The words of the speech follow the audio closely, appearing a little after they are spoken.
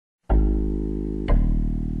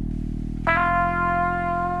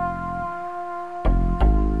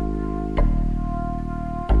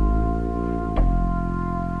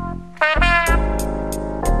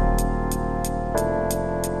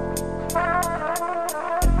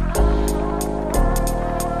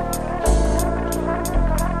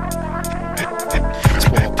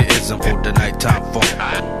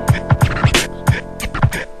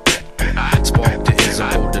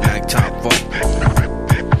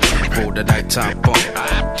for the nighttime funk.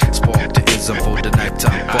 Spark the ism for the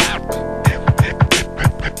nighttime funk.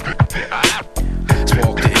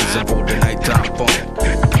 Spark the ism for the nighttime funk.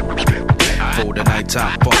 For the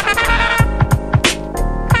nighttime funk.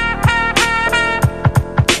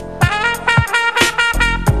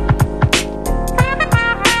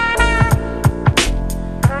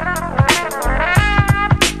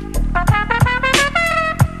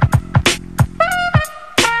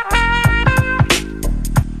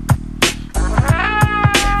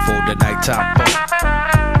 The nighttime funk.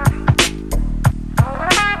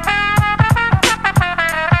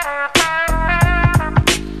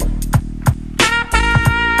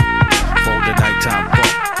 For the nighttime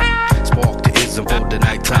funk. Spark the ism for the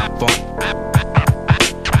nighttime funk.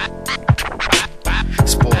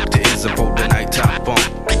 Spark the ism for the nighttime funk.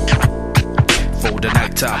 For the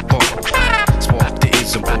nighttime funk. Spark the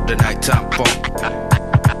ism for the nighttime funk.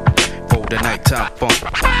 For the nighttime funk.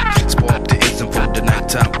 Spark the ism for the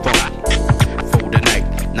nighttime funk. For the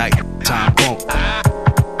nighttime funk.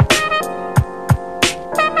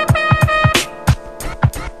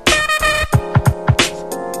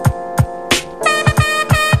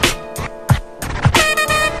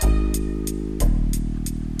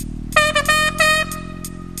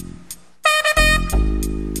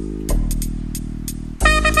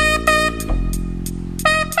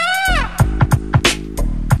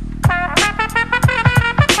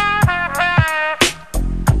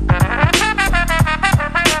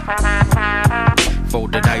 For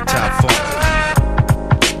the nighttime funk.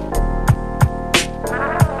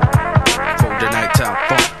 For the nighttime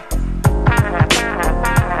funk.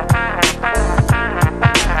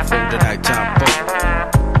 For the nighttime funk.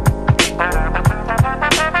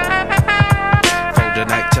 For the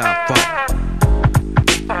nighttime funk.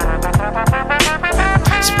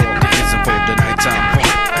 Spark the ism for the nighttime funk.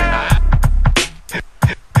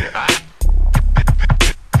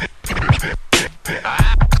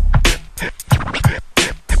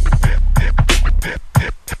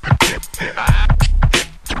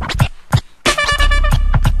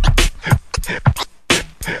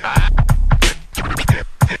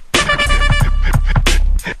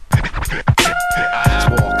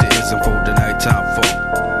 For the nighttime funk.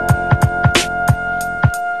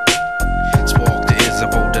 Spark the ism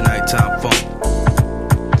for the nighttime funk.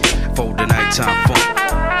 For the nighttime funk.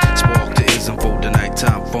 Spark the ism for the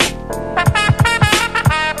nighttime funk.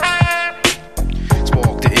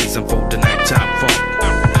 Spark the ism for the nighttime funk.